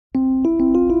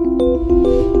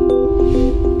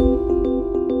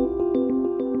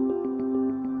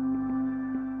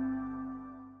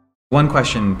One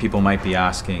question people might be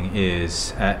asking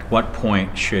is, at what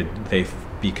point should they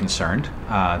be concerned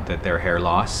that their hair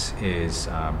loss is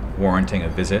warranting a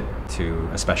visit to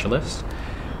a specialist?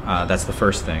 That's the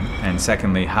first thing. And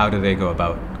secondly, how do they go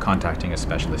about contacting a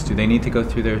specialist? Do they need to go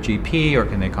through their GP, or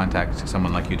can they contact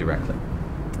someone like you directly?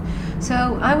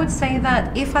 So I would say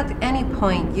that if at any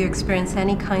point you experience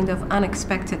any kind of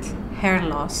unexpected hair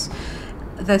loss,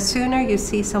 the sooner you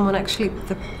see someone, actually,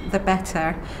 the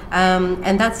better.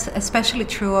 And that's especially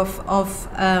true of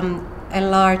a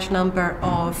large number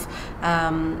of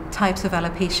types of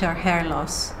alopecia or hair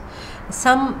loss.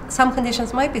 Some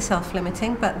conditions might be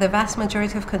self-limiting, but the vast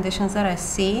majority of conditions that I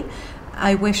see,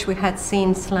 I wish we had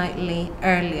seen slightly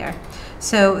earlier.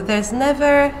 So it's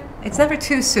never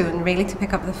too soon, really, to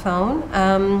pick up the phone.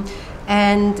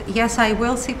 And yes, I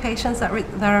will see patients that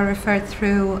are referred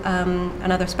through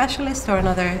another specialist or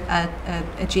another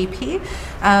a GP,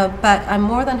 but I'm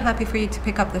more than happy for you to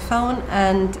pick up the phone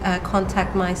and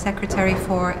contact my secretary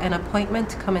for an appointment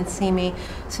to come and see me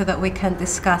so that we can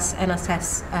discuss and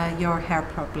assess your hair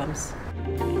problems.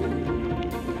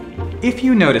 If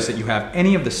you notice that you have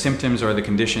any of the symptoms or the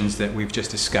conditions that we've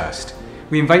just discussed,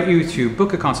 we invite you to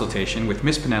book a consultation with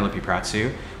Miss Penelope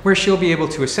Pratsou, where she'll be able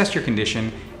to assess your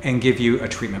condition and give you a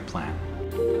treatment plan.